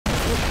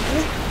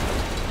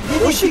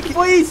Oxi, o que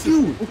foi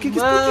isso? O que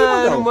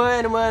explodiu,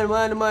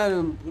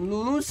 Mano?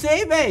 Não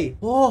sei, velho.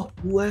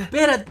 Ué.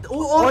 Pera,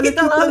 Olha quem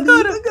tá lá, ali,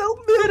 cara? Magal.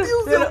 Meu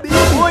Deus, Pera.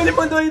 Ele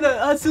mandou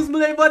ainda. Assim, os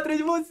moleques vão atrás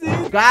de você.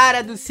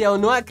 Cara do céu,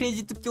 não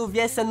acredito que eu vi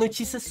essa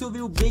notícia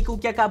sobre o Bacon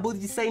que acabou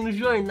de sair nos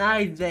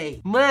jornais,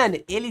 velho. Mano,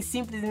 ele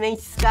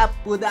simplesmente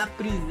escapou da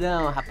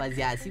prisão,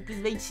 rapaziada.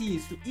 Simplesmente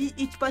isso.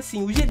 E tipo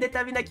assim, o GD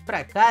tá vindo aqui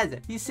pra casa.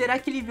 E será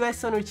que ele viu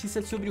essa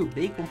notícia sobre o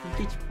Bacon?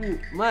 Porque,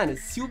 tipo, mano,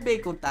 se o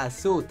Bacon tá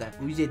solta,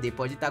 o GD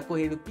pode estar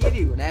correndo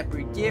perigo, né?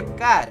 Porque,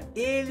 cara,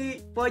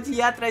 ele pode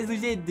ir atrás do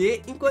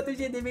GD enquanto o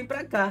GD vem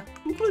pra cá.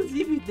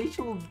 Inclusive,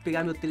 deixa eu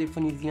pegar meu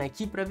telefonezinho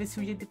aqui pra ver se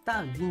o GD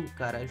tá vindo,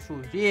 cara. Deixa eu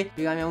ver.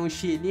 Pegar minha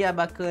mochilinha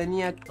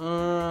bacaninha.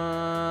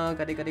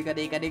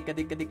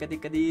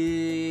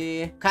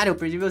 Cadê? Cara, eu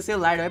perdi meu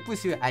celular, não é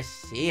possível.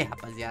 Achei,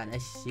 rapaziada,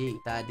 achei.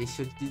 Tá,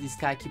 deixa eu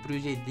desliscar aqui pro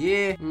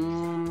GD.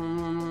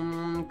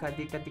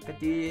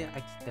 Cadê?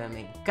 Aqui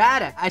também.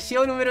 Cara, achei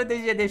o número do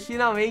GD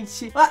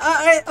finalmente.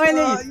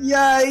 Olha aí. E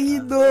aí,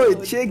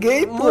 doido?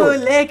 Cheguei, pô.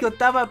 Moleque, eu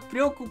tava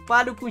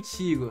preocupado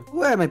contigo.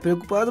 Ué, mas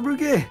preocupado por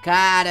quê?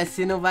 Cara,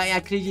 você não vai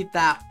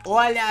acreditar.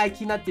 Olha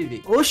aqui na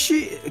TV.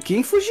 Oxi,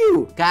 quem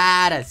fugiu?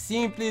 Cara,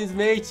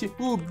 simplesmente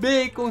o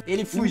Bacon,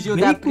 ele fugiu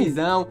da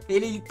prisão.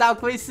 Ele tá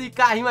com esse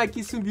carrinho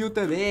aqui, subiu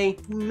também.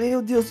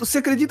 Meu Deus, você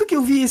acredita que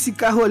eu vi esse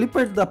carro ali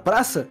perto da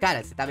praça?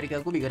 Cara, você tá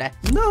brincando comigo, né?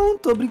 Não,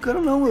 tô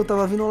brincando não. Eu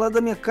tava vindo lá da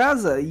minha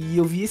casa e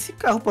eu vi esse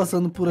carro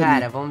passando por ali.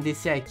 Cara, vamos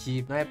descer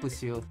aqui. Não é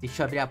possível.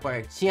 Deixa eu abrir a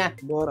portinha.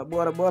 Bora.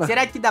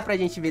 Será que dá pra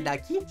gente ver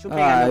daqui? Deixa eu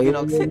pegar meu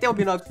binóculo. Você tem um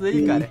binóculo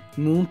aí, cara?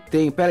 Não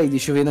tenho. Pera aí,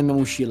 deixa eu ver na minha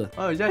mochila.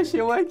 Ó, já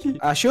achei um aqui.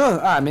 Achou?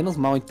 Ah, menos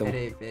mal então. Pera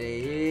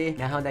aí.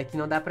 Na ronda aqui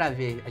não dá pra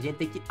ver. A gente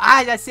tem que...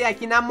 Ah, já sei,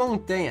 aqui na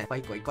montanha.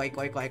 Corre.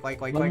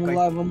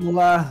 Vamos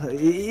lá.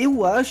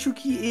 Eu acho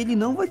que ele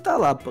não vai estar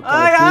lá, cara.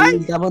 Ai.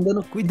 Ele tava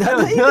andando...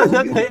 Cuidado aí.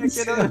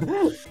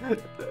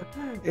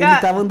 Ele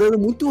tava andando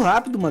muito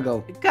rápido,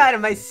 Magal. Cara,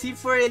 mas se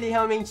for ele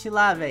realmente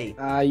lá, velho.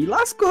 Aí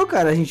lascou,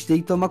 cara. A gente tem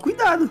que tomar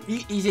cuidado.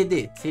 E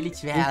GD, se ele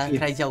tiver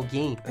atrás de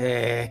alguém...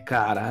 É,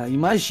 cara,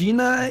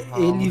 imagina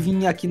ele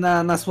vir aqui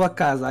na sua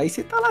casa. Aí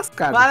você tá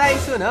lascado. Fala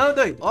isso não,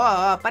 doido.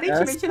 Ó,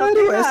 aparentemente não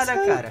tem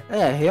nada, cara.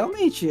 É,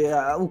 realmente,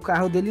 o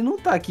carro dele não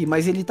tá aqui,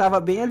 mas ele tava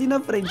bem ali na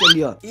frente,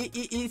 ali, ó.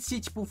 E se,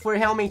 tipo, for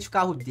realmente o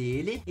carro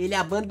dele, ele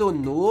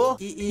abandonou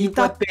e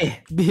tá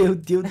pé. Meu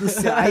Deus do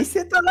céu. Aí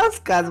você tá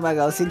lascado,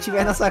 Magal. Se ele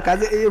tiver na sua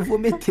casa, eu vou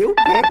meter o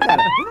pé,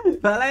 cara.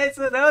 Fala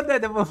isso não,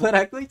 doido. Eu vou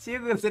morar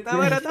contigo. Você tá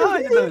morando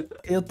aonde, doido?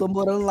 Eu tô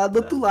morando lá do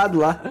outro lado,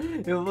 lá.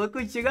 Eu vou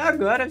contigo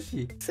agora,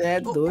 fi. Você é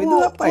doido,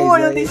 rapaz. Pô,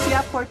 eu deixei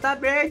a porta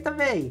aberta,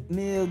 velho.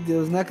 Meu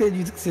Deus, não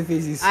acredito que você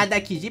fez isso. Ah,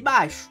 daqui de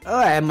baixo.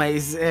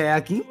 Mas é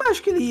aqui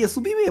embaixo que ele ia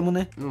subir mesmo,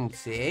 né? Não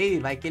sei,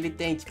 vai que ele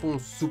tem, tipo, um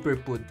super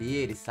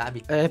poder,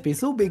 sabe? É,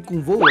 pensou bem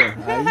com voa?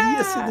 Aí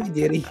ia ser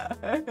doideira, hein?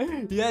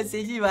 Ia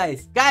ser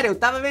demais. Cara, eu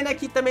tava vendo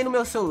aqui também no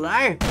meu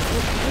celular.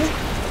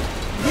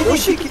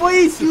 Oxi, que foi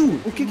isso?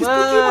 O que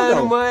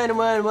explodiu,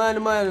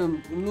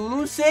 mano?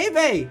 Não sei,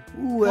 velho.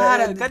 Ué.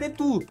 Cara, cadê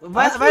tu?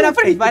 Vai na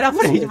frente.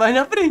 Você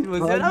na frente.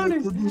 Meu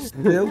Deus do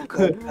céu,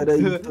 cara.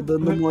 Peraí, tô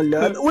dando uma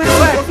olhada. Ué,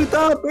 o cofre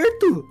tá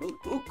aberto.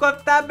 O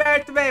cofre tá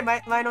aberto, velho,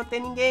 mas não tem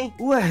ninguém.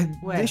 Ué,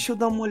 deixa eu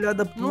dar uma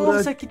olhada por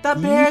Nossa, aqui tá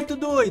aberto,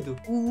 doido.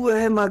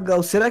 Ué,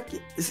 Magal, será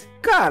que...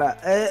 Cara,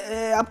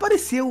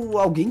 apareceu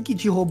alguém que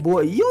te roubou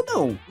aí ou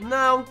não?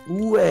 Não.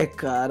 Ué,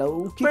 cara,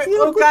 o que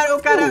o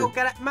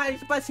cara, mas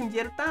tipo assim, o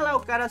dinheiro tá lá, o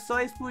cara só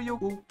explodiu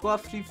o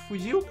cofre e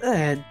fugiu.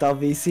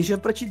 Talvez seja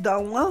pra te dar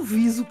um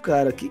aviso,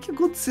 cara. O que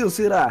aconteceu,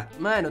 será?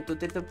 Mano, eu tô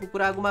tentando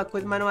procurar alguma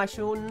coisa, mas não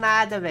acho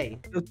nada, velho.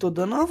 Eu tô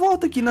dando uma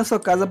volta aqui na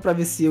sua casa pra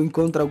ver se eu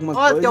encontro alguma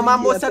coisa. Ó, tem uma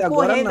moça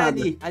correndo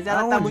ali, mas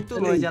ela tá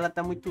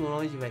muito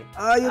longe, velho.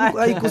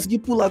 Aí, consegui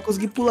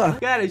pular.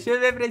 Cara, deixa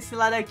eu ver pra esse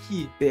lado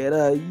aqui.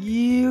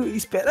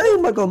 Espera aí,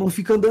 Magal, não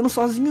fica andando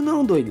sozinho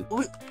não, doido.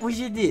 O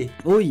GD.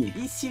 Oi.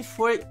 E se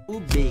for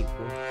o Bacon?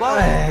 Qual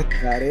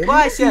cara, qual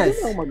a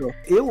chance? Não, Magal.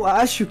 Eu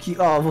acho que,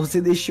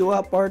 você deixou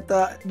a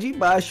porta de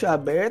baixo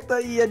aberta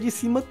e a de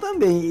cima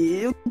também.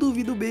 Eu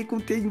duvido o Bacon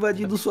ter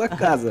invadido sua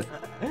casa.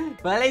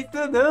 Fala isso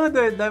não,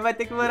 doido. Nós vai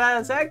ter que morar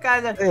na sua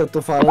casa. Eu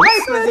tô falando.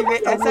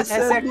 Inclusive, essa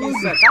aqui é a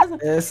sua casa?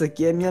 Essa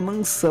aqui é minha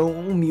mansão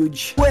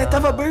humilde. Ué,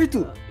 tava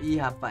aberto. Ih,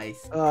 rapaz.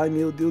 Ai,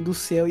 meu Deus do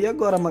céu. E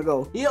agora,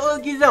 Magal? E, ô,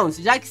 Guizão,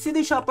 já que você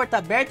deixou a porta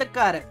aberta,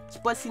 cara,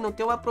 tipo assim, não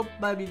tem uma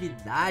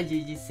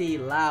probabilidade de, sei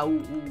lá,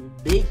 o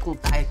Bacon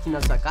tá aqui na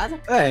sua casa?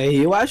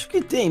 Eu acho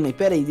que tem, mas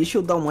pera aí, deixa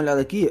eu dar uma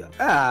olhada aqui.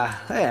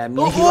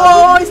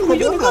 Minha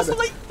explodiu o negócio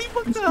lá em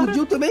cima, cara.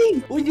 Explodiu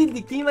também? O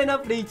de quem vai na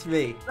frente,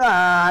 velho?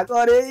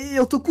 Agora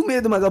eu tô com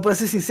medo, Magal, pra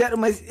ser sincero,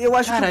 mas eu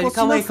acho que eu posso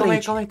ir na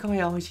frente. Calma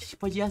aí, a gente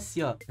pode ir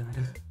assim, ó.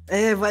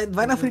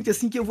 Vai na frente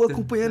assim que eu vou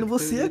acompanhando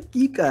você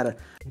aqui, cara.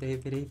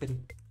 Peraí.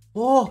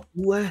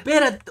 Ué.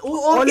 Pera,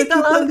 olha quem tá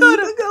lá, cara.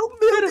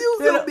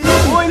 Meu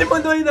Deus, ele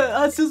mandou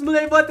ainda. Assim, os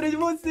moleques vão atrás de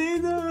vocês.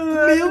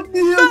 Meu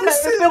Deus do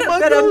céu,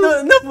 pera,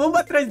 não, vamos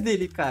atrás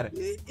dele, cara.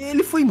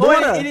 Ele foi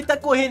embora. Ele tá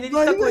correndo,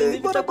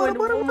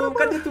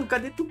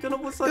 Cadê tu? Que eu não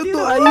vou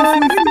sozinho. Aí,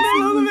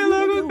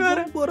 fui.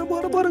 perigo, cara.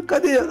 Bora.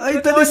 Cadê?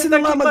 Aí tá descendo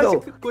lá,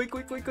 Magal. Corre.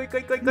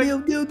 Meu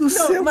Deus do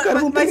céu, cara.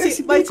 Vamos pegar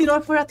esse Mas bacon. se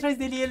nós for atrás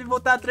dele e ele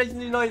voltar atrás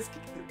de nós.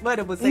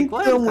 Mano, eu vou sair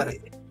correndo,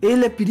 cara.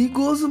 Ele é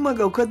perigoso,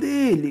 Magal. Cadê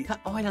ele?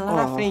 Olha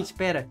lá na frente,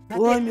 pera.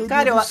 Ai, meu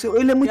Deus do céu.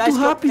 Ele é muito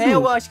rápido.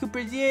 Eu acho que eu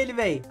perdi ele,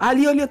 velho.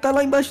 Ali, olha, tá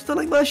lá embaixo.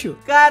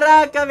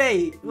 Caraca,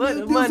 velho.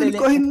 Mano, ele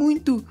corre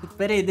muito.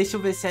 Pera aí, deixa eu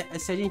ver se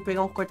a gente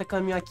pegar um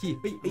corta-caminho aqui.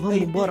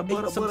 Vamos, bora.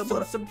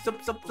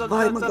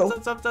 Vai, Magal.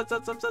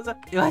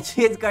 Eu acho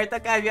que esse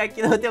corta-caminho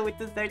aqui não deu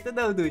muito certo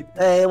não, doido.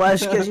 É, eu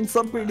acho que a gente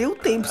só perdeu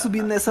tempo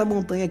subindo nessa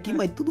montanha aqui,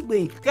 mas tudo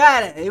bem.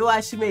 Cara, eu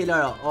acho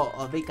melhor,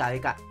 ó, vem cá.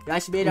 Eu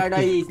acho melhor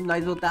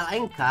nós voltar lá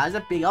em casa,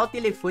 pegar o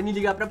telefone e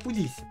ligar pra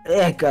polícia.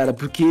 É, cara,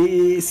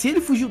 porque se ele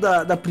fugiu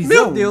da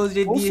prisão, meu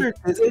Deus, com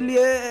certeza ele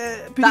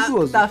é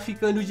perigoso. Tá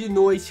ficando de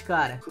noite,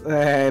 cara.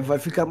 É, vai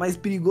ficar mais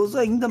perigoso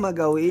ainda,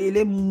 Magal. Ele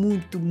é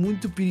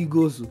muito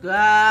perigoso.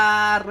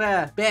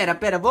 Cara,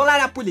 pera, vou lá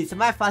na polícia.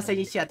 Mais fácil a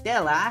gente ir até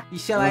lá e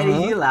chamar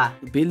ele de lá.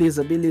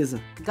 Beleza.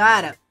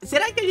 Cara,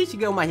 será que a gente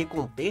ganha uma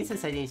recompensa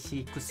se a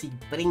gente conseguir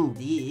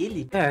prender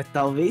ele? É,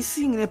 talvez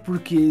sim, né?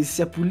 Porque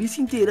se a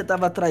polícia inteira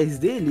tava atrás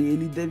dele,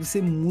 ele deve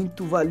ser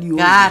muito valioso.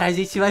 Cara, a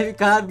gente vai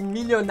ficar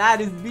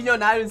milionários,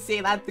 bilionários,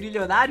 sei lá,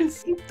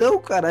 trilionários. Então,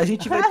 cara, a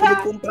gente vai poder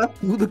comprar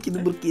tudo aqui no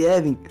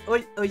Brookhaven.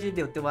 Hoje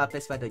tem uma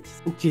péssima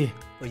notícia. O quê?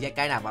 Hoje é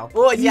carnaval.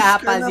 Hoje a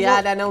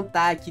rapaziada não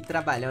tá aqui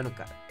trabalhando,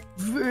 cara.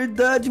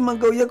 Verdade,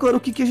 Magal. E agora o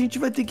que a gente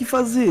vai ter que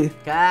fazer?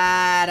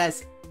 Cara...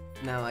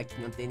 Não,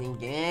 aqui não tem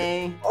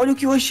ninguém. Olha o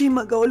que eu achei,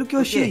 Magal, olha o que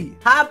eu achei.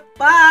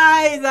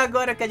 Rapaz,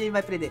 agora que a gente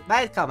vai prender.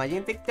 Mas calma, a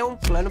gente tem que ter um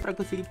plano pra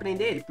conseguir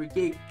prender ele.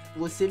 Porque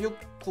você viu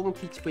como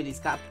que, tipo, ele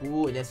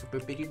escapou, ele é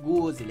super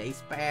perigoso, ele é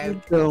esperto.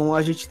 Então,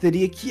 a gente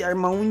teria que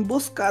armar uma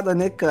emboscada,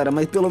 né, cara?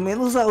 Mas pelo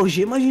menos a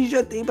algema a gente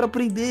já tem pra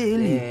prender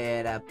ele.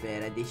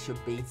 Pera, deixa eu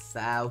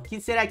pensar. O que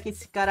será que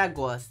esse cara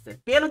gosta?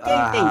 Pelo que eu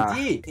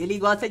entendi, ele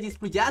gosta de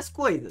explodir as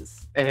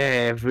coisas.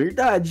 É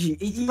verdade.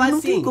 E tipo não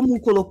assim, tem como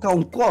colocar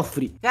um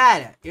cofre?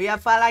 Cara, eu ia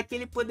falar que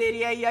ele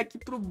poderia ir aqui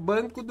pro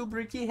banco do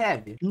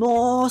Brookhaven.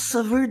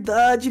 Nossa,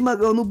 verdade,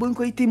 Magal. No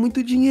banco aí tem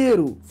muito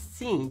dinheiro.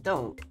 Sim,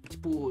 então,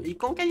 tipo, e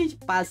como que a gente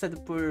passa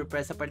por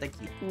essa porta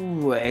aqui?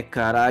 Ué,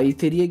 cara, aí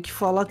teria que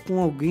falar com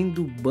alguém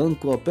do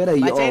banco, ó. Pera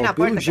aí, bate aí na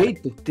pelo porta,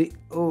 jeito,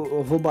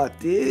 eu vou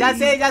bater. Já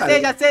sei,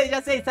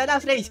 sai da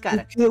frente,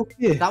 cara. O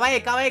quê? Calma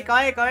aí.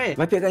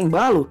 Vai pegar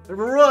embalo? Run!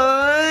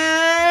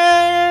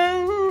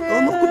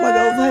 Vamos,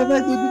 Magal,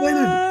 vai,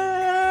 doido.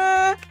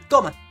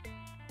 Toma!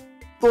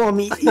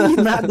 Tome,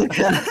 e nada,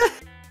 cara.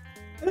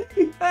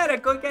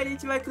 Cara, como que a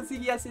gente vai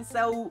conseguir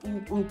acessar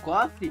um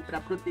cofre pra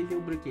proteger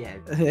o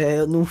Brookhaven?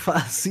 Eu não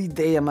faço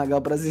ideia,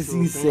 Magal, pra ser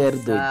sincero,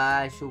 doido.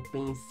 Deixa eu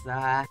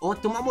pensar. Ó,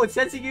 tem uma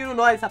mocinha seguindo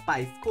nós,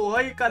 rapaz.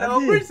 Corre, cara,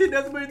 por Deus,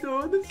 por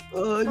todos.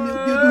 Ai,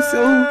 meu Deus do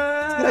céu.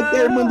 Será que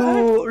é a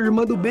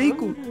irmã do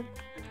Bacon?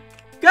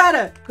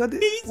 Cara, cadê?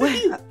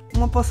 Ué,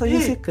 uma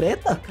passagem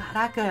secreta?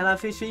 Caraca, ela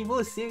fechou em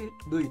você,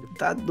 doido.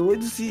 Tá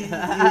doido se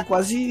eu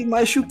quase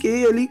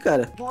machuquei ali,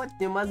 cara. Pô,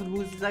 tem umas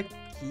luzes aqui.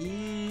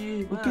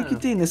 O que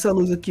tem nessa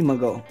luz aqui,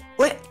 Magal?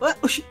 Ué,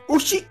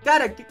 oxi,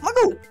 cara,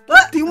 Magal,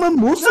 tem uma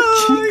moça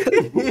aqui,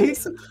 cara.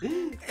 Isso.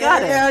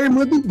 Cara, é a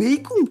irmã do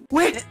Bacon.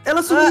 Ué,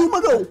 ela sumiu,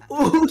 Magal.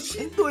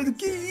 Oxi, doido,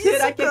 que isso,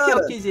 será que cara? aqui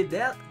é o QG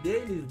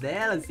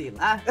dela, sei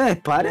lá? É,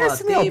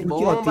 parece, né?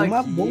 Porque tem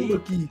uma bomba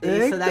aqui.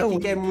 Isso daqui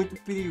que é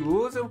muito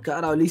perigoso.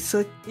 Cara, olha isso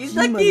aqui. Isso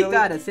daqui, Magal,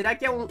 cara, será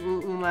que é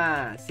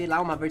uma, sei lá,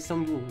 uma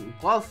versão do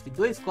cofre?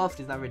 2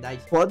 cofres, na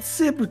verdade. Pode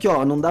ser, porque,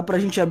 ó, não dá pra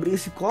gente abrir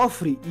esse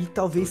cofre e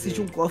talvez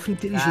seja um cofre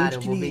inteligente, cara,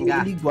 que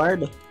ele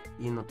guarda.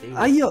 E não tem.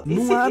 Aí, ó,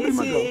 não abre,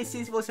 Magal.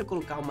 Se você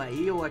colocar uma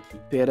aí ou aqui.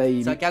 Pera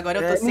aí. Só que agora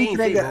eu tô sem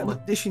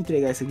bomba. Deixa eu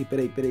entregar isso aqui,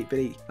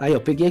 peraí. Aí, ó,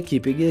 peguei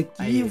aqui,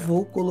 aí,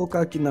 vou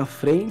colocar aqui na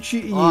frente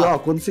e, ó,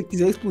 quando você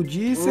quiser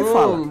explodir, você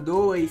fala. 1,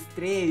 2,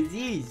 3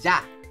 e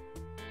já!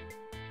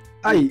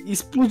 Aí,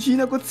 explodir,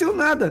 não aconteceu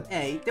nada.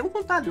 É, e tem um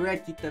contador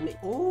aqui também.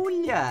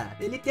 Olha,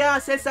 ele tem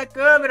acesso à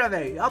câmera,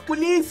 velho. A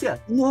polícia.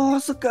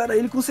 Nossa, cara,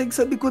 ele consegue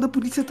saber quando a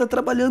polícia tá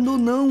trabalhando ou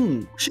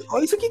não. Oxi,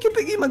 olha isso aqui que eu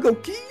peguei, Magal.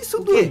 Que isso,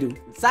 doido?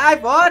 Sai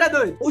fora,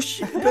 doido.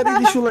 Oxi,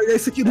 peraí, deixa eu largar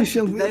isso aqui no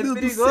chão. Meu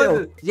Deus do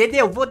céu. GD,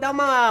 eu vou dar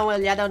uma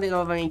olhada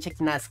novamente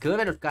aqui nas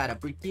câmeras, cara.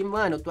 Porque,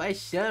 mano, eu tô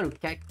achando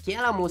que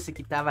aquela moça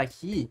que tava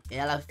aqui,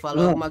 ela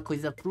falou alguma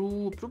coisa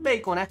pro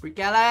Bacon, né?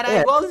 Porque ela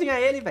era igualzinha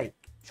a ele, velho.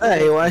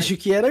 Eu acho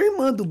que era a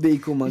irmã do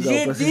Bacon, Magal.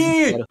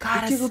 GD!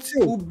 Cara, o que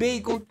aconteceu? O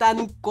Bacon tá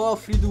no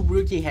cofre do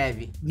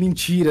Brookhaven.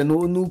 Mentira,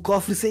 no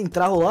cofre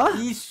central lá?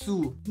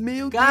 Isso!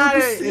 Meu cara,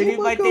 Deus do céu, ele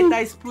vai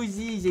tentar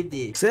explodir,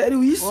 GD.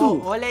 Sério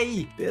isso? Olha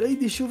aí. Pera aí,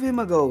 deixa eu ver,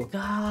 Magal.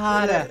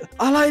 Cara.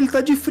 Ah lá, ele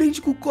tá de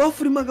frente com o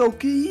cofre, Magal.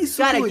 Que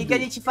isso, cara, o que a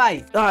gente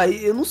faz?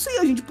 Eu não sei,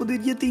 a gente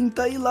poderia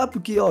tentar ir lá,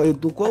 porque, ó, eu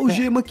tô com a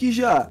algema aqui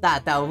já.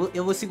 Tá,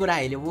 eu vou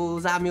segurar ele. Eu vou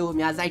usar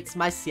minhas artes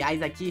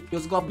marciais aqui,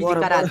 meus golpes de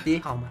karatê.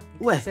 Calma.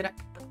 Ué? Será?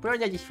 Por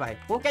onde a gente vai?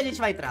 Como que a gente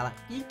vai entrar lá?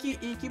 E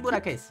que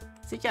buraco é esse?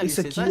 Você já viu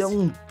Isso esse aqui é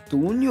um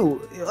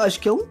túnel? Eu acho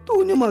que é um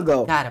túnel,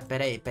 Magal. Cara,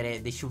 pera aí.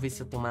 Deixa eu ver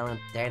se eu tenho uma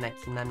lanterna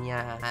aqui na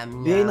minha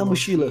Vem aí na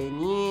mochila.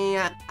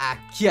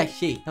 Aqui,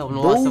 achei. Então,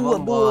 nossa,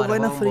 boa, vai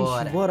na frente.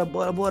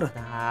 Bora.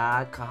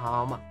 Tá,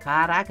 calma.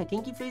 Caraca,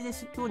 quem que fez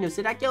esse túnel?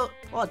 Será que eu...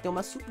 Ó, tem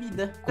uma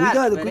subida.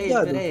 Cuidado. Pera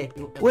aí.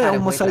 Ué, Cara,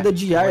 uma saída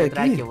de ar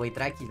aqui? Eu vou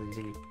entrar aqui,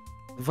 Lili.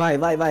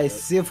 Vai.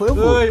 Se for, eu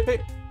vou.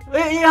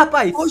 Ei,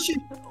 rapaz. Oxi.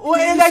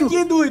 Olha ele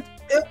aqui, doido.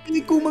 É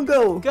pico,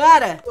 Magal.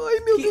 Cara. Ai,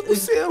 meu Deus do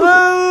céu.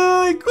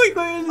 Ai,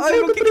 você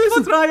viu o que ele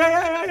mostrou?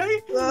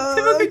 Ai.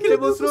 Você viu o que ele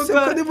mostrou,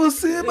 cara? Cadê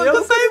você, Magal?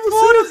 Eu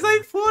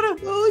saí fora.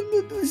 Ai,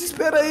 meu Deus,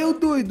 espera eu,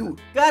 doido.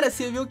 Cara,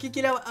 você viu o que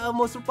ele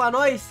mostrou pra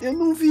nós? Eu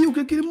não vi o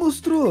que ele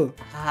mostrou.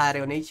 Cara,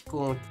 eu nem te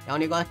conto. É um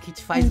negócio que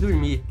te faz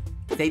dormir.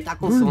 Você tá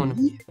com sono.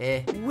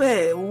 É.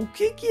 Ué, o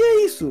que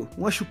é isso?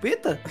 Uma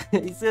chupeta?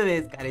 Isso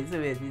mesmo, cara, isso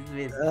mesmo.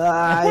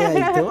 Ai,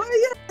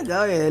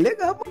 então é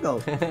legal, Magal.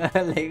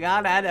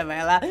 Legal nada,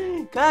 vai lá.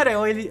 Cara,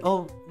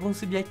 vamos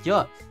subir aqui,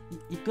 ó.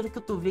 E pelo que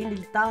eu tô vendo,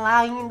 ele tá lá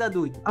ainda,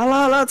 doido. Ah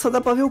lá, só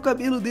dá pra ver o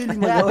cabelo dele,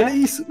 mano. Olha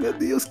isso, meu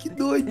Deus, que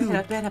doido.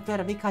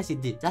 Pera, vem cá,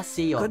 GD. Já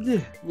sei, ó. Cadê?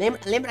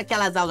 Lembra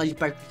aquelas aulas de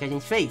parkour que a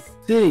gente fez?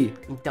 Sei.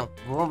 Então,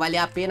 vão valer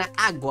a pena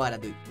agora,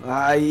 doido.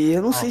 Ai,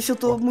 eu não sei se eu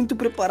tô muito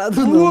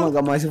preparado não,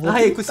 Magal, mas eu vou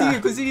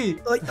tentar.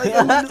 Consegui.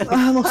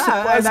 Ai, nossa,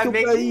 quase que eu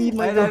caí,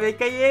 Magal. Ainda bem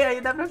que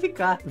aí dá pra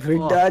ficar.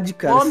 Verdade,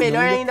 cara. Ó,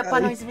 melhor ainda pra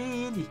nós ver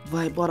ele.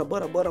 Vai, bora.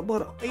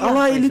 Olha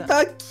lá, ele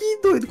tá aqui,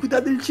 doido.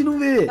 Cuidado dele te não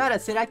ver. Cara,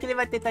 será que ele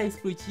vai tentar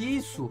explodir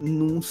isso?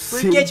 Não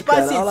sei, porque, tipo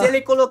cara, assim, se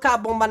ele colocar a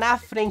bomba na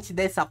frente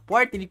dessa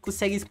porta, ele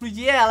consegue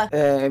explodir ela.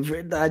 É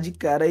verdade,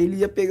 cara. Ele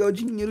ia pegar o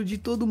dinheiro de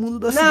todo mundo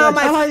da cidade.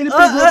 Mas... Olha lá, ele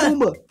pegou a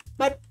bomba.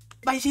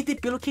 Mas, gente,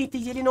 pelo que eu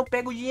entendi, ele não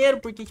pega o dinheiro,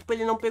 porque, tipo,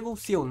 ele não pegou o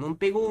seu, não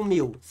pegou o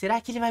meu. Será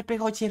que ele vai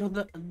pegar o dinheiro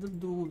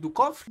do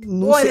cofre?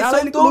 Não sei,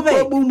 ele colocou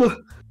a bomba.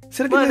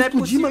 Será que ele vai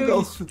explodir,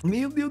 Magal? Isso.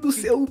 Meu Deus do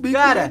céu, o Bacon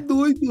cara, é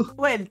doido.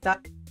 Ué, ele tá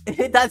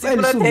se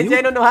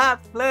protegendo numa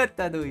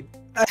planta, doido.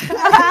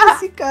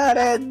 Esse cara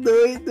é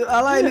doido.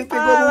 Olha lá, ele pegou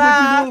a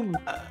bomba de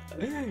novo.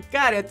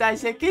 Cara, eu tô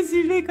achando que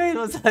esse Bacon aí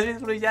não sabe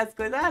explodir as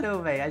coisas,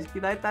 não, velho. Acho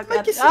que nós tá...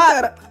 Mas que esse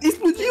cara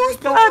explodiu,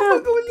 cara,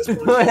 ele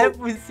explodiu. Não é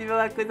possível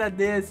uma coisa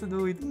dessa,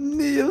 doido.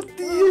 Meu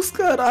Deus,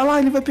 cara. Olha lá,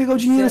 ele vai pegar o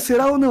dinheiro,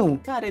 será ou não?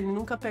 Cara, ele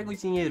nunca pega o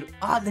dinheiro.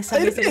 Dessa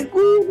vez ele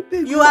pegou.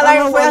 E o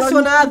alarme foi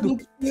acionado.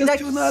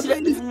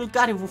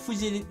 Cara, eu vou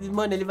fugir.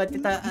 Mano, ele vai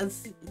tentar...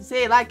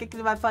 Sei lá o que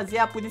ele vai fazer.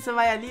 A polícia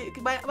vai ali.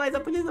 Mas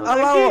a polícia vai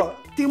aqui. Olha lá, ó.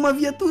 Tem uma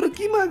viatura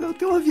aqui, Magal.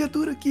 Tem uma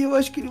viatura aqui. Eu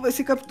acho que ele vai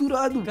ser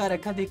capturado. Cara,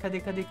 cadê?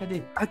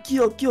 Aqui,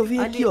 ó. Vem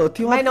ali, aqui, ó.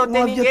 Tem uma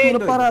viatura ninguém,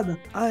 parada.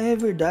 Ah, é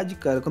verdade,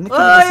 cara. Como é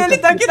que ele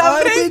tá aqui na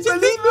frente. Meu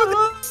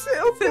Deus do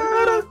céu,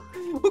 cara.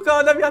 O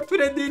carro da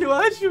viatura é dele, eu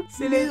acho.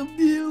 Meu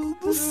Deus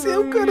do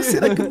céu, cara.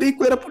 Será que o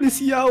Bacon era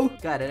policial?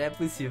 Cara, não é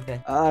possível,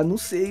 cara. Ah, não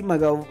sei,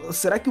 Magal.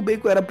 Será que o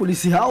Bacon era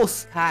policial?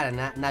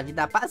 Cara, na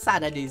vida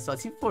passada dele, só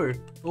se for.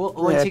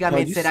 Ou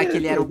antigamente, será que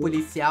ele era um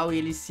policial e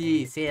ele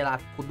sei lá,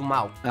 ficou do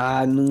mal?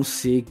 Ah, não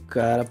sei,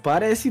 cara.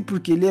 Parece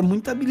porque ele é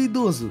muito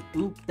habilidoso.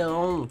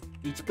 Então...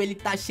 E tipo, ele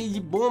tá cheio de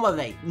bomba,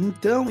 velho.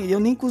 Então, e eu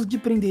nem consegui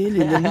prender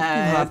ele é muito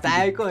rápido. Tá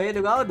aí correndo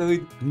igual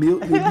doido. Meu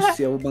Deus do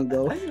céu,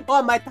 Magal.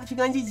 Mas tá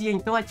ficando de dia,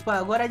 então, tipo,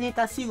 agora a gente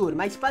tá seguro.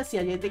 Mas, tipo assim,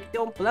 a gente tem que ter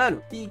um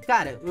plano. E,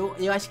 cara,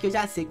 eu acho que eu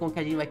já sei como que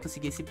a gente vai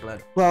conseguir esse plano.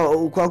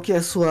 Qual que é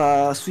a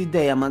sua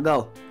ideia,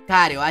 Magal?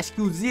 Cara, eu acho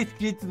que os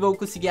inscritos vão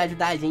conseguir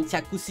ajudar a gente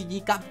a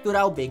conseguir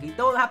capturar o Bacon.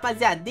 Então,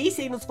 rapaziada,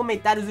 deixem aí nos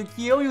comentários o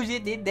que eu e o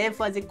GD devem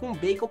fazer com o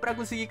Bacon pra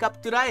conseguir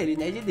capturar ele,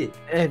 né, GD?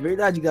 É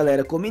verdade,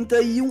 galera. Comenta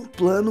aí um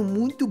plano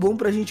muito bom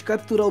pra gente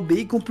capturar o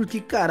Bacon, porque,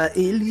 cara,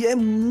 ele é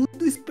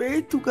muito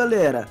esperto,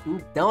 galera.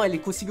 Então, ele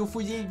conseguiu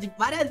fugir de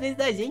várias vezes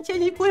da gente e a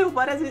gente correu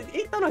várias vezes.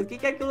 Eita, nós, o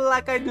que é aquilo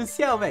lá caindo do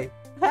céu, velho?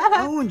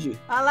 Aonde?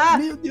 Olha lá.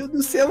 Meu Deus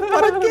do céu,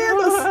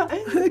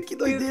 paraquedas. Que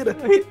doideira.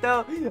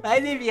 Então,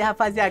 aí, enfim,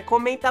 rapaziada,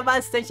 comenta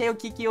bastante aí o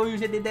que eu e o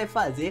GD deve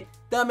fazer.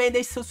 Também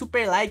deixa seu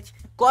super like.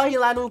 Corre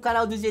lá no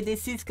canal do GD,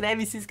 se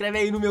inscreve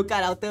aí no meu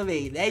canal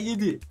também, né,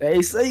 GD? É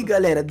isso aí,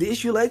 galera.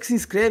 Deixa o like, se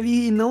inscreve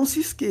e não se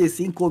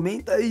esqueça, hein?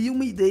 Comenta aí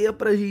uma ideia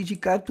pra gente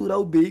capturar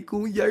o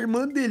Bacon e a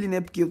irmã dele, né?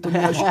 Porque eu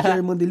também acho que a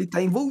irmã dele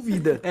tá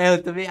envolvida.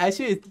 Eu também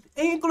acho isso.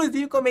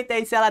 Inclusive, comenta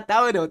aí se ela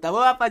tá ou não, tá bom,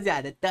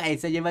 rapaziada? Então é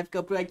isso, a gente vai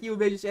ficar por aqui. Um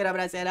beijo, cheiro,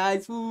 abraço, é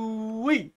nóis. Fui!